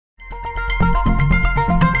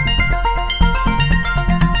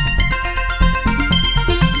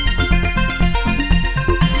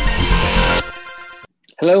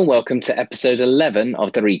Hello and welcome to episode 11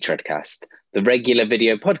 of the Retreadcast, the regular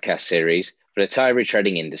video podcast series for the Tyre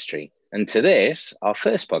trading industry. And to this, our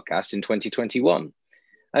first podcast in 2021.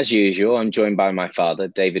 As usual, I'm joined by my father,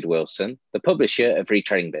 David Wilson, the publisher of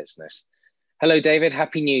Retrading Business. Hello, David.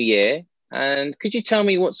 Happy New Year. And could you tell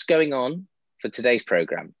me what's going on for today's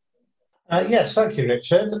programme? Yes, thank you,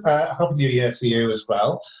 Richard. Happy New Year to you as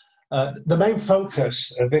well. The main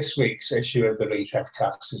focus of this week's issue of the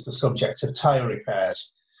Retreadcast is the subject of tyre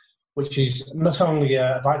repairs, which is not only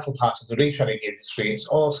a vital part of the retreading industry, it's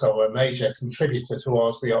also a major contributor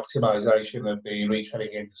towards the optimisation of the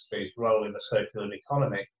retreading industry's role in the circular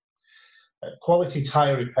economy. Quality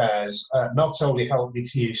tyre repairs not only help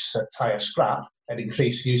reduce tyre scrap and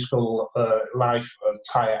increase useful life of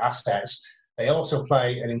tyre assets, they also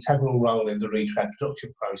play an integral role in the retread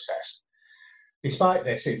production process. Despite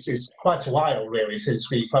this, it's quite a while really since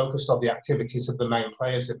we focused on the activities of the main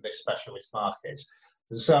players in this specialist market.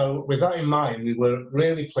 So with that in mind, we were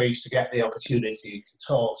really pleased to get the opportunity to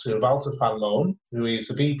talk to Walter van Loon, who is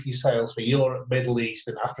the VP Sales for Europe, Middle East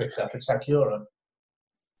and Africa for Tech Europe.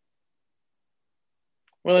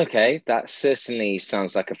 Well, okay, that certainly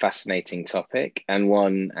sounds like a fascinating topic and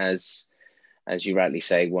one, as you rightly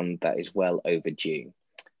say, one that is well overdue.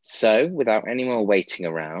 So without any more waiting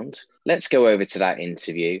around, let's go over to that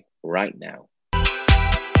interview right now.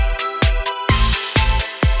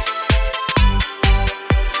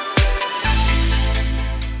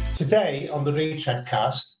 Today on the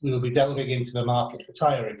Retreadcast, we will be delving into the market for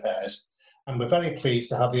tyre repairs, and we're very pleased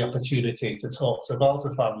to have the opportunity to talk to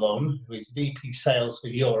Walter van Loon, who is VP Sales for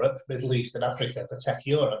Europe, Middle East and Africa for Tech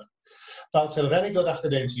Europe. Walter, a very good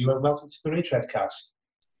afternoon to you and welcome to the Retreadcast.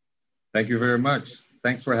 Thank you very much.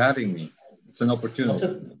 Thanks for having me. It's an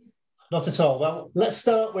opportunity. Not at all. Well, let's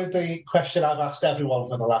start with the question I've asked everyone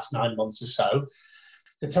for the last 9 months or so.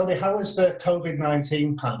 So tell me, how has the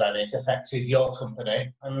COVID-19 pandemic affected your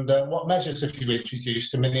company and what measures have you introduced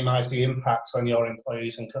to minimise the impacts on your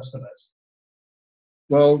employees and customers?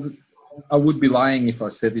 Well, I would be lying if I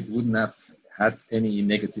said it wouldn't have had any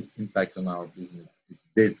negative impact on our business. It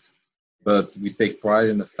did, but we take pride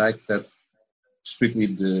in the fact that strictly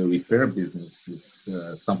the repair business is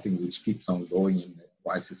something which keeps on going in a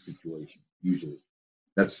crisis situation, usually.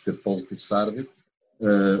 That's the positive side of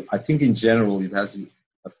it. I think in general it has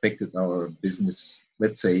affected our business.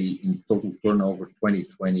 Let's say in total turnover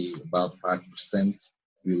 2020, about 5%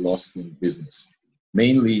 we lost in business,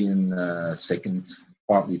 mainly in second,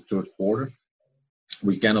 partly third quarter.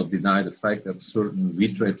 We cannot deny the fact that certain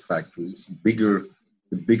retread factories,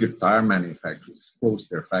 the bigger tire manufacturers, closed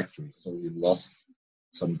their factories, so we lost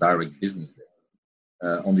some direct business there.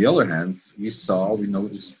 On the other hand, we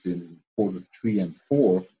noticed in quarter 3 and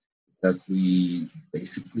 4 that we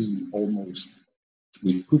basically almost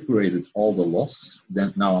recuperated all the loss.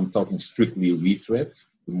 Then now I'm talking strictly retread,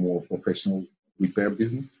 the more professional repair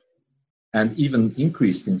business, and even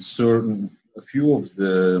increased in a few of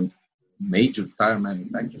the major tire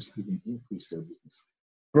manufacturers even increased their business,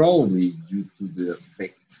 probably due to the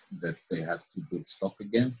effect that they had to build stock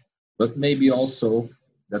again, but maybe also,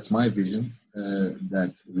 that's my vision,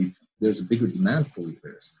 that there's a bigger demand for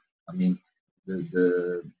repairs. I mean,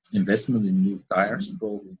 the investment in new tires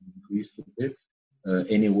probably increased a bit.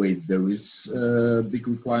 Anyway, there is a big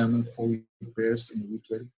requirement for repairs in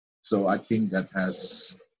retread. So I think that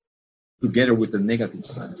has, together with the negative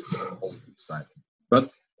side, the positive side.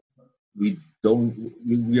 But we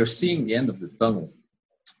are seeing the end of the tunnel,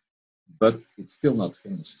 but it's still not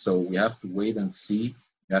finished. So we have to wait and see.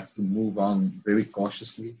 We have to move on very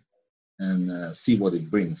cautiously and see what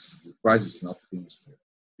it brings. The crisis is not finished yet.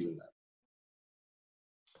 I feel that.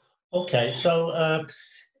 Okay, so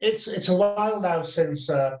it's a while now since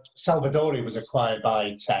Salvadori was acquired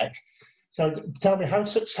by Tech. So tell me, how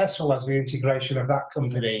successful has the integration of that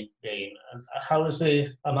company been? And how has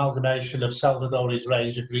the amalgamation of Salvadori's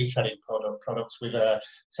range of retreading products with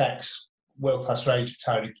Tech's world-class range of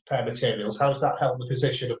tire repair materials, how has that helped the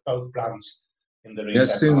position of both brands in the retread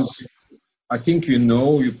market? I think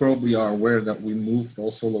you probably are aware that we moved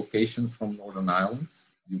also location from Northern Ireland,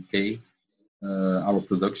 UK. Our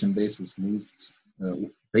production base was moved,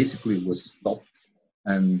 basically was stopped,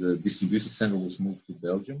 and the distribution center was moved to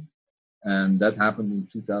Belgium. And that happened in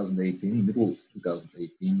 2018, middle of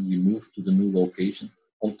 2018, we moved to the new location.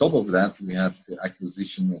 On top of that, we had the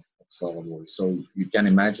acquisition of Salvador. So you can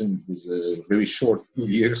imagine it was a very short 2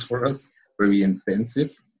 years for us, very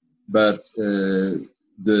intensive. But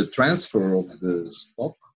the transfer of the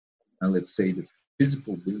stock, and let's say the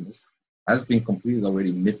physical business, has been completed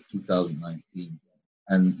already mid-2019.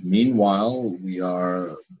 And meanwhile, we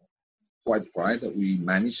are quite proud that we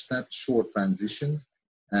managed that short transition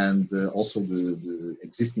and also the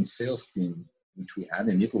existing sales team, which we had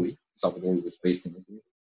in Italy. Salvador was based in Italy.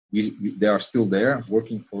 They are still there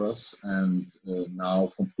working for us, and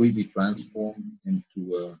now completely transformed into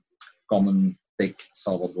a common tech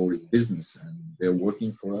Salvadorian business, and they're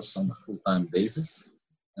working for us on a full-time basis,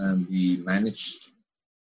 and we managed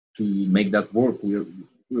to make that work. We're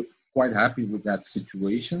quite happy with that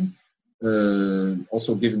situation.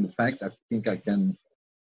 Also, given the fact, I think I can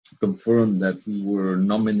confirm that we were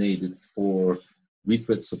nominated for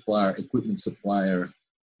Retread supplier, equipment supplier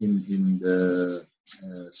in the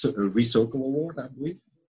Recircle Award, I believe.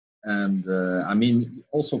 And I mean, it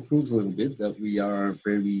also proves a little bit that we are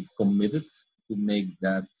very committed to make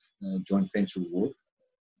that joint venture work.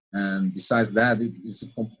 And besides that, it is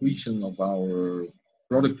a completion of our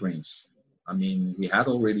product range. I mean, we had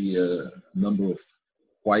already a number of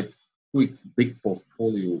quite big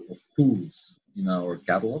portfolio of tools in our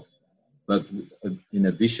catalog, but in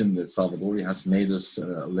addition, the Salvadori has made us,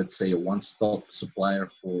 let's say, a one-stop supplier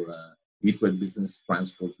for Retread business,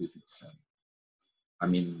 transport business. I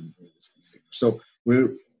mean, so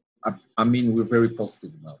we're very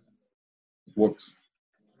positive about it. It works.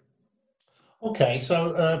 Okay,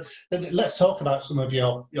 so let's talk about some of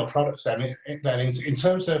your products then. In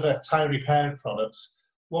terms of tyre repair products,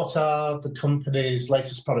 what are the company's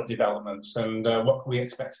latest product developments, and what can we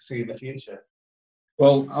expect to see in the future?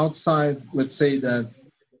 Well, outside, let's say that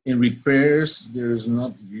in repairs, there's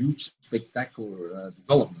not huge spectacular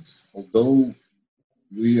developments, although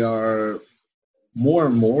we are more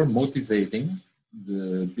and more motivating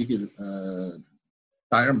the bigger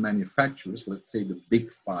tire manufacturers, let's say the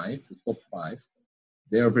big five, the top five.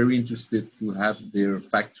 They are very interested to have their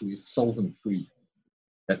factories solvent-free.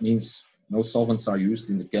 That means no solvents are used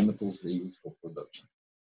in the chemicals they use for production.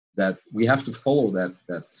 That we have to follow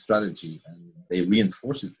that strategy, and they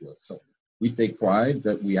reinforce it to us. So we take pride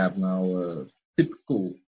that we have now a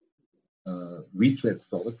typical retread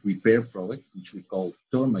product, repair product, which we call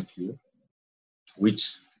Thermacure,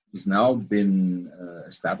 which is now been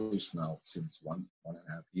established now since one and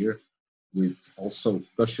a half year, with also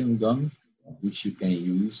cushion gun, which you can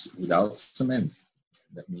use without cement.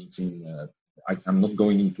 That means I'm not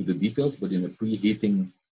going into the details, but in a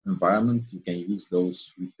preheating environment, you can use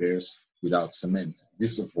those repairs without cement.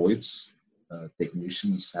 This avoids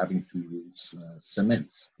technicians having to use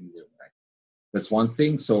cement in their pack. That's one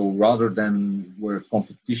thing. So rather than where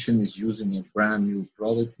competition is using a brand new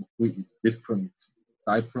product, completely different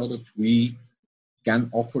type product, we can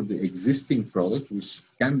offer the existing product, which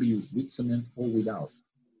can be used with cement or without.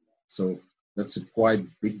 So that's a quite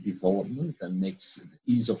big development and makes the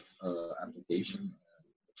ease of application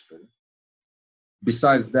much better.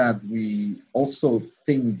 Besides that, we also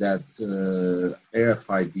think that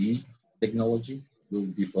RFID technology will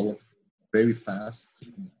develop very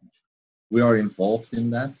fast in the future. We are involved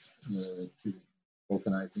in that, to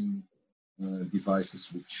organizing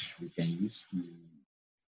devices which we can use to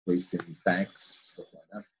place in tags, stuff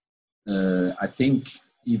like that. I think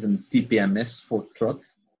even TPMS for truck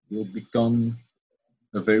will become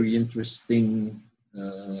a very interesting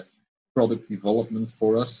product development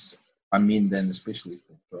for us. I mean, then especially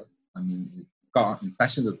for truck. I mean, in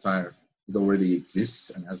passenger tire, it already exists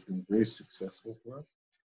and has been very successful for us.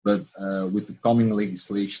 But with the coming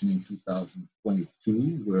legislation in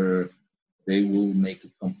 2022, where they will make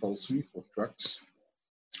it compulsory for trucks,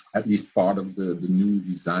 at least part of the new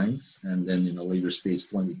designs, and then in a later stage,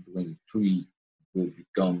 2023, will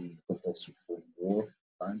become compulsory for more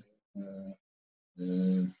time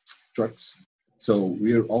trucks. So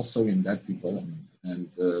we're also in that development, and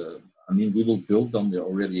I mean, we will build on the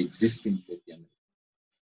already existing KPM.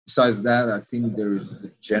 Besides that, I think there's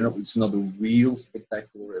the general, it's not a real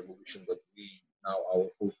spectacular evolution, but now our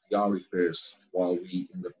OTR repairs, while we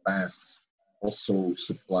in the past also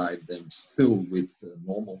supplied them still with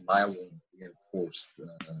normal nylon reinforced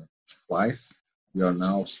plies, we are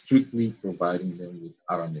now strictly providing them with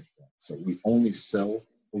Aramid. So we only sell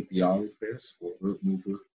OTR repairs for earth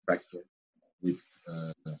mover tractor with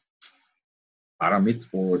Aramid,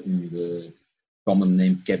 or in the common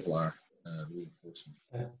name Kevlar reinforcement.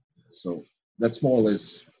 Yeah. So that's more or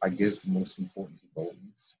less, I guess, the most important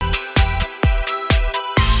developments.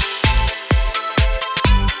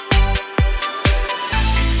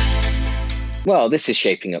 Well, this is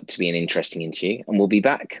shaping up to be an interesting interview, and we'll be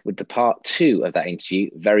back with the part 2 of that interview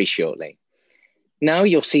very shortly. Now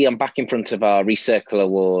you'll see I'm back in front of our Recircle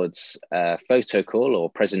Awards photo call or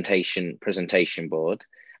presentation board.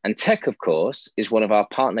 And Tech, of course, is one of our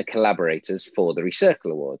partner collaborators for the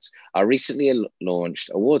Recircle Awards, our recently launched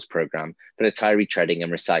awards program for the tire retreading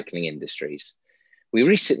and recycling industries. We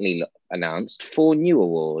recently announced 4 new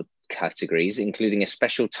award categories, including a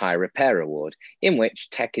special Tyre Repair Award, in which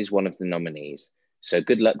tech is one of the nominees. So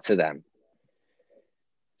good luck to them.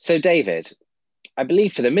 So David, I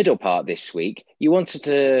believe for the middle part this week, you wanted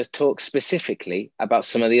to talk specifically about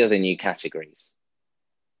some of the other new categories.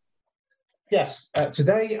 Yes,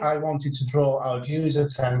 today I wanted to draw our viewers'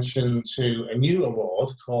 attention to a new award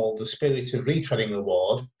called the Spirit of Retreading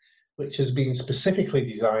Award, which has been specifically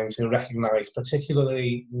designed to recognise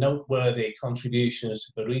particularly noteworthy contributions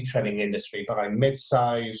to the retreading industry by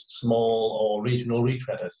mid-sized, small or regional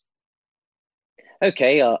retreaders.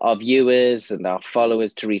 Okay, our viewers and our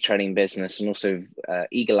followers to Retreading Business, and also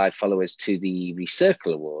eagle-eyed followers to the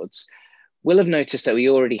Recircle Awards, will have noticed that we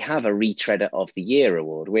already have a Retreader of the Year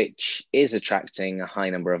award, which is attracting a high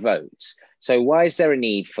number of votes. So why is there a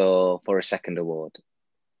need for a second award?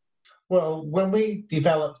 Well, when we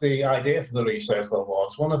developed the idea for the Recircle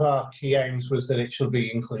Awards, one of our key aims was that it should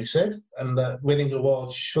be inclusive and that winning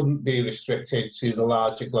awards shouldn't be restricted to the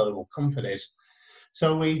larger global companies.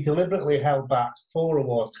 So we deliberately held back 4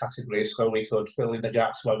 award categories so we could fill in the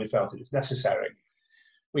gaps where we felt it was necessary.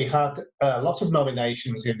 We had a lot of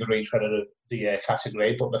nominations in the Retreader of the Year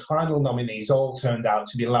category, but the final nominees all turned out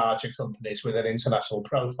to be larger companies with an international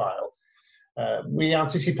profile. We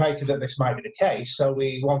anticipated that this might be the case, so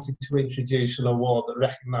we wanted to introduce an award that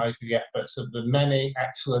recognised the efforts of the many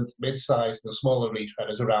excellent mid-sized and smaller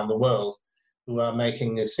retreaders around the world who are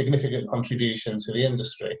making a significant contribution to the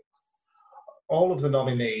industry. All of the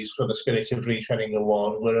nominees for the Spirit of Retreading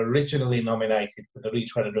Award were originally nominated for the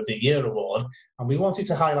Retreader of the Year award, and we wanted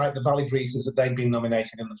to highlight the valid reasons that they'd been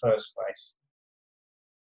nominated in the first place.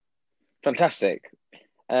 Fantastic.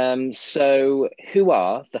 So who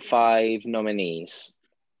are the 5 nominees?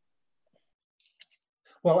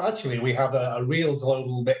 Well, actually, we have a real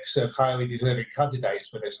global mix of highly deserving candidates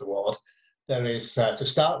for this award. There is, to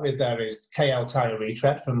start with, there is KL Tyre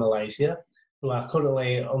Retread from Malaysia, who are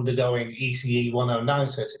currently undergoing ECE 109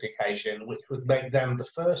 certification, which would make them the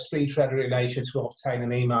first retreader in Asia to obtain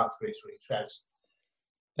an E-mark for its retreads.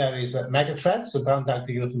 There is Megatreads, a Bandag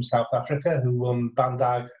dealer from South Africa, who won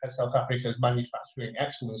Bandag South Africa's Manufacturing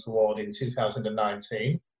Excellence Award in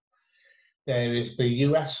 2019. There is the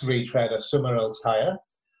US retreader Summerall Tyre,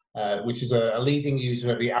 which is a leading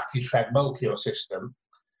user of the AccuTread Molcure system.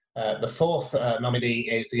 The 4th nominee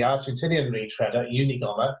is the Argentinian retreader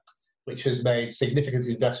Unigoma, which has made significant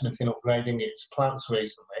investment in upgrading its plants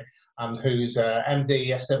recently, and whose MD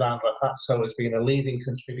Esteban Rapazzo has been a leading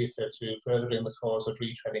contributor to furthering the cause of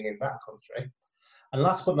retreading in that country. And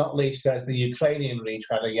last but not least, there's the Ukrainian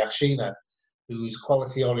retreader Yashina, whose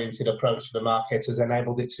quality-oriented approach to the market has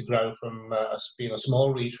enabled it to grow from being a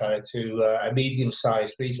small retreader to a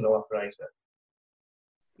medium-sized regional operator.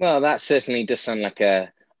 Well, that certainly does sound like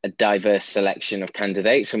a diverse selection of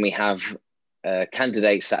candidates, and we have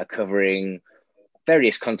candidates that are covering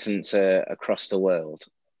various continents across the world.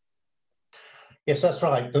 Yes, that's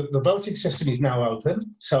right. The voting system is now open,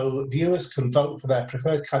 so viewers can vote for their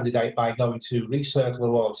preferred candidate by going to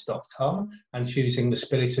recircleawards.com and choosing the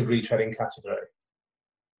Spirit of Retreading category.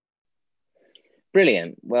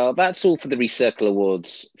 Brilliant. Well, that's all for the Recircle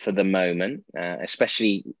Awards for the moment,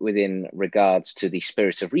 especially within regards to the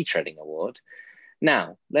Spirit of Retreading Award.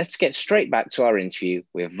 Now, let's get straight back to our interview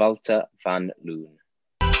with Walter van Loon.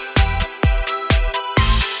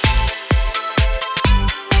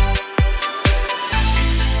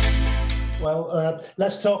 Well,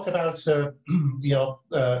 let's talk about your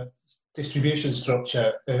distribution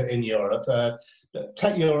structure in Europe.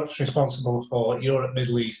 Tech Europe's responsible for Europe,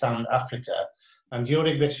 Middle East and Africa. And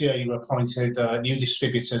during this year, you appointed new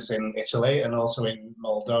distributors in Italy and also in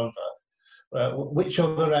Moldova. Which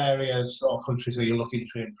other areas or countries are you looking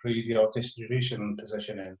to improve your distribution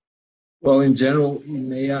position in? Well, in general,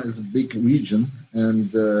 EMEA is a big region,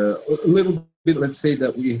 and a little bit, let's say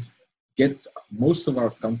that we get most of our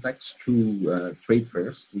contacts through trade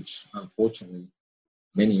fairs, which unfortunately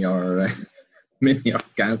many are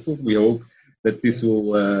cancelled. We hope that this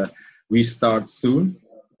will restart soon.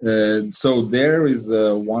 So there is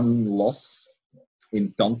one loss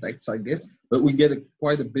in contacts, I guess, but we get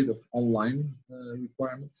quite a bit of online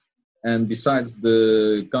requirements. And besides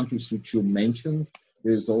the countries which you mentioned,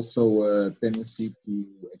 there's also a tendency to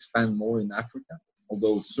expand more in Africa,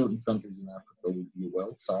 although certain countries in Africa would do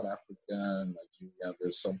well, South Africa, Nigeria,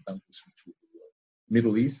 there's some countries which would do well.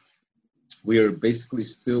 Middle East, we are basically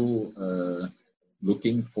still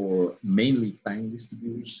looking for mainly Tang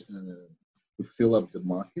distributors to fill up the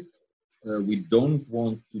market. We don't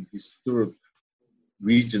want to disturb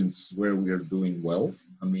regions where we are doing well.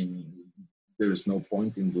 I mean, there is no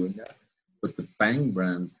point in doing that. But the Pang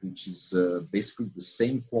brand, which is basically the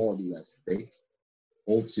same quality as steak,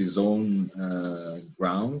 holds its own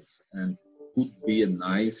grounds and could be a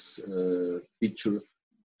nice feature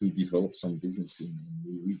to develop some business in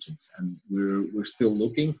new regions. And we're still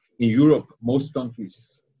looking. In Europe, most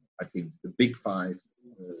countries, I think the big five,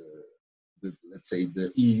 let's say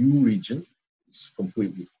the EU region, is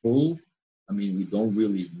completely full. I mean, we don't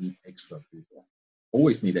really need extra people.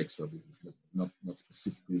 Always need extra business, but not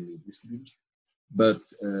specifically need distributors. But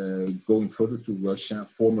going further to Russia,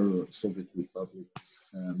 former Soviet republics,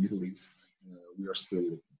 Middle East, we are still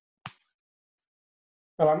looking.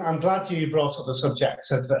 Well, I'm glad you brought up the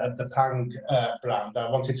subject of the Pang brand. I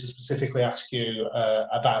wanted to specifically ask you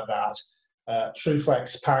about that.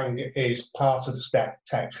 TrueFlex Pang is part of the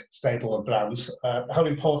Tech stable of brands. How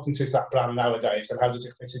important is that brand nowadays, and how does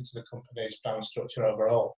it fit into the company's brand structure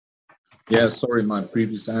overall? Yeah, sorry, my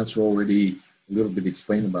previous answer already a little bit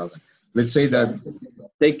explained about it. Let's say that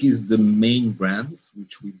Tech is the main brand,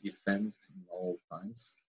 which we defend in all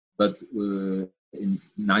times. But in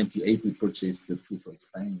 '98, we purchased the TrueFlex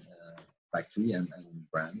Pang factory and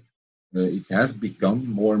brand. It has become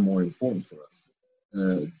more and more important for us.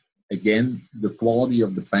 Again, the quality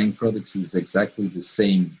of the Pang products is exactly the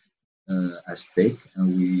same as Tech,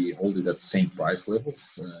 and we hold it at the same price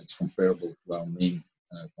levels. It's comparable to our main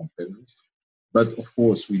competitors. But of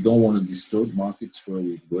course, we don't want to disturb markets where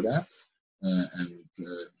we're good at.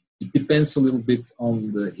 It depends a little bit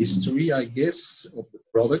on the history, I guess, of the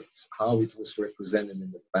product, how it was represented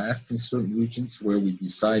in the past in certain regions where we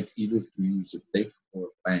decide either to use a Tech or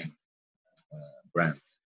a Pang brand.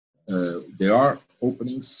 There are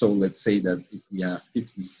openings, so let's say that if we have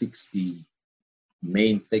 50, 60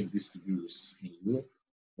 main Tech distributors in Europe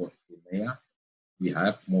or EMEA, we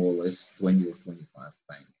have more or less 20 or 25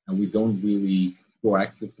 Pang. And we don't really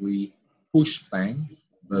proactively push Pang,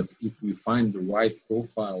 but if we find the right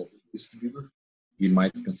profile distributor, we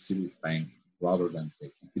might consider Pang rather than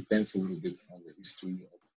Tech. It depends a little bit on the history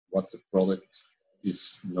of what the product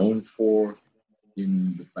is known for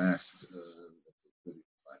in the past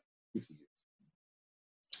 35, 50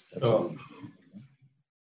 years. Oh.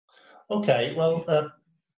 Okay, well,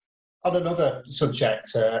 on another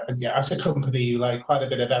subject, as a company, you lay quite a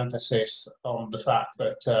bit of emphasis on the fact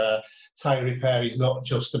that tyre repair is not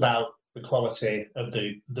just about the quality of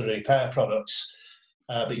the repair products,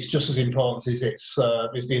 but it's just as important as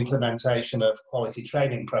is the implementation of quality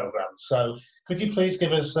training programs. So could you please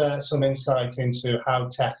give us some insight into how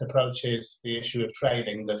Tech approaches the issue of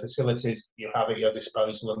training, the facilities you have at your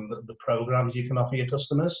disposal, and the programs you can offer your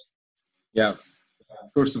customers? Yeah.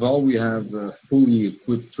 First of all, we have a fully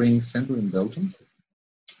equipped training center in Belgium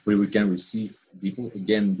where we can receive people.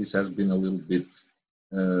 Again, this has been a little bit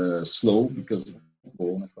slow because of the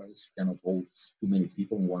corona crisis. You cannot hold too many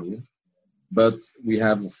people in one room. But we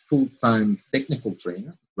have a full-time technical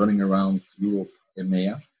trainer running around Europe,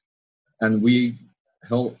 EMEA, and we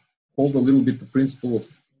hold a little bit the principle of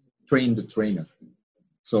train the trainer.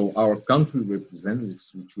 So our country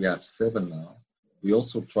representatives, which we have 7 now, we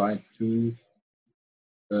also try to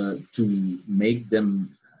make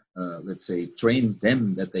them, let's say, train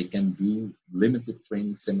them that they can do limited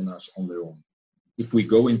training seminars on their own. If we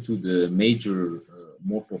go into the major,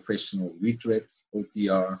 more professional retread,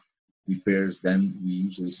 OTR, repairs, then we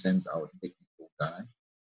usually send our technical guy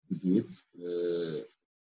to do it.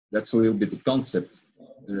 That's a little bit the concept.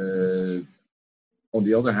 On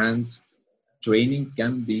the other hand, training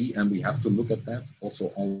can be, and we have to look at that,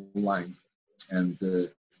 also online. And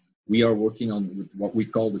we are working on with what we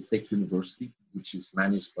call the Tech University, which is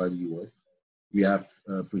managed by the US. We have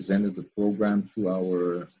presented the program to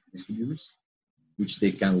our distributors, which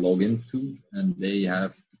they can log into, and they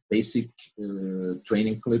have basic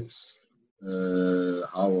training clips,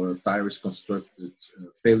 how a tire is constructed,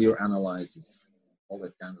 failure analysis, all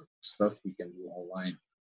that kind of stuff we can do online.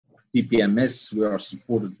 TPMS, we are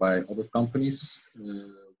supported by other companies,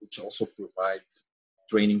 which also provide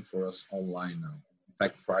training for us online now. In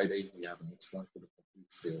fact, Friday, we have an next one for the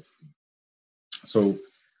complete sales team. So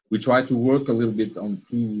we try to work a little bit on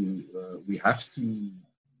we have to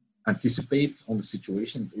anticipate on the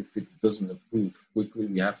situation. If it doesn't improve quickly,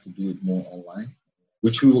 we have to do it more online,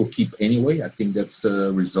 which we will keep anyway. I think that's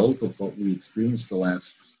a result of what we experienced the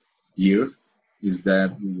last year, is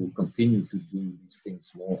that we will continue to do these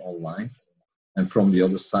things more online. And from the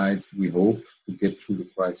other side, we hope to get through the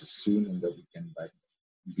crisis soon and that we can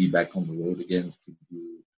be back on the road again to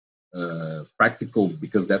do practical,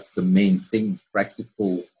 because that's the main thing.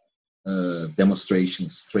 Practical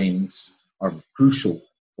demonstrations, trainings are crucial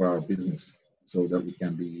for our business so that we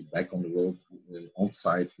can be back on the road on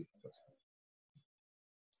site with customers.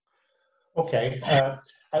 Okay.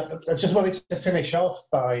 I just wanted to finish off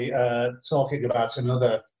by talking about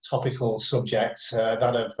another topical subject,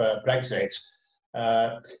 that of Brexit.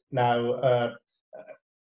 Now,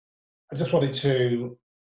 I just wanted to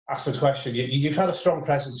ask the question. You've had a strong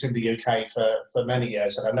presence in the UK for many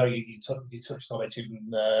years, and I know you touched on it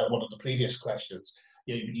in one of the previous questions.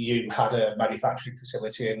 You had a manufacturing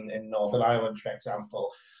facility in Northern Ireland, for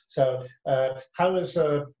example. So, how has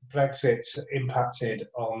Brexit impacted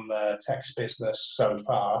on Tech's business so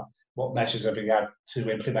far? What measures have you had to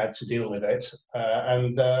implement to deal with it?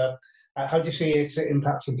 And how do you see it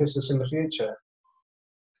impacting business in the future?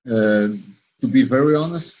 To be very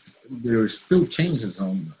honest, there are still changes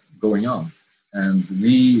going on, and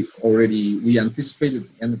we anticipated at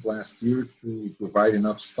the end of last year to provide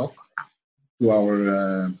enough stock to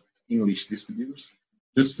our English distributors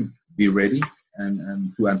just to be ready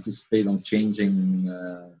and to anticipate on changing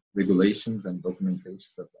regulations and documentation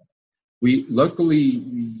stuff. We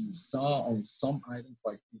saw on some items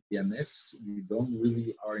like PPMS, we don't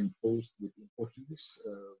really are imposed with import duties.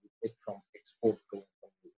 We take from export going from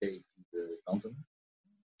UK to the continent.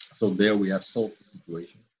 So there we have solved the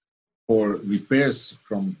situation. For repairs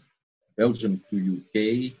from Belgium to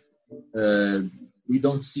UK, we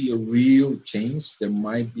don't see a real change. There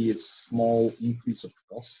might be a small increase of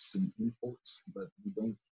costs in imports, but we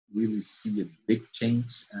don't really see a big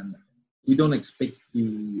change, and we don't expect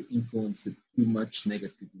to influence it too much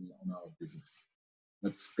negatively on our business.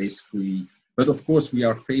 That's basically, but of course we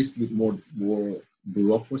are faced with more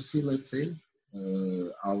bureaucracy, let's say.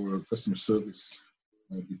 Our customer service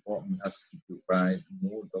department has to provide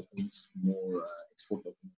more documents, more export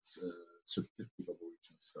documents, certificate of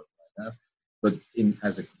origin, stuff like that. But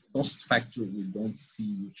as a cost factor, we don't see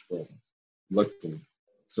huge problems, luckily.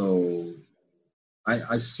 So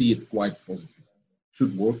I see it quite positive.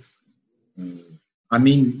 Should work. I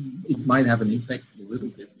mean, it might have an impact a little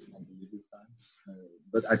bit on delivery times,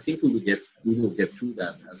 but I think we will get through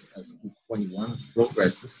that as 2021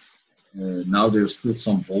 progresses. Now there's still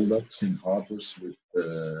some holdups in harbors with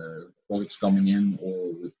products coming in,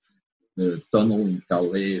 or with the tunnel in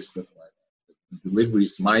Calais, stuff like that. The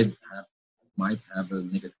deliveries might have a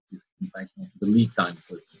negative impact on the lead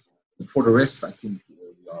times, let's say. But for the rest, I think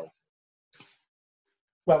we are.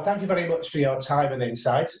 Well, thank you very much for your time and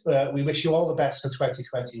insight. We wish you all the best for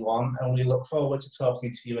 2021, and we look forward to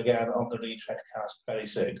talking to you again on the Retreadcast very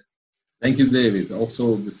soon. Thank you, David.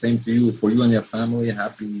 Also, the same to you, for you and your family.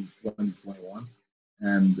 Happy 2021,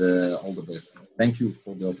 and all the best. Thank you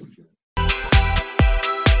for the opportunity.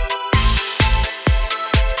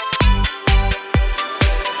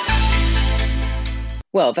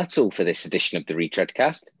 Well, that's all for this edition of the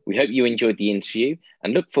Retreadcast. We hope you enjoyed the interview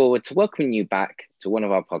and look forward to welcoming you back to one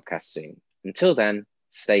of our podcasts soon. Until then,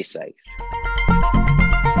 stay safe.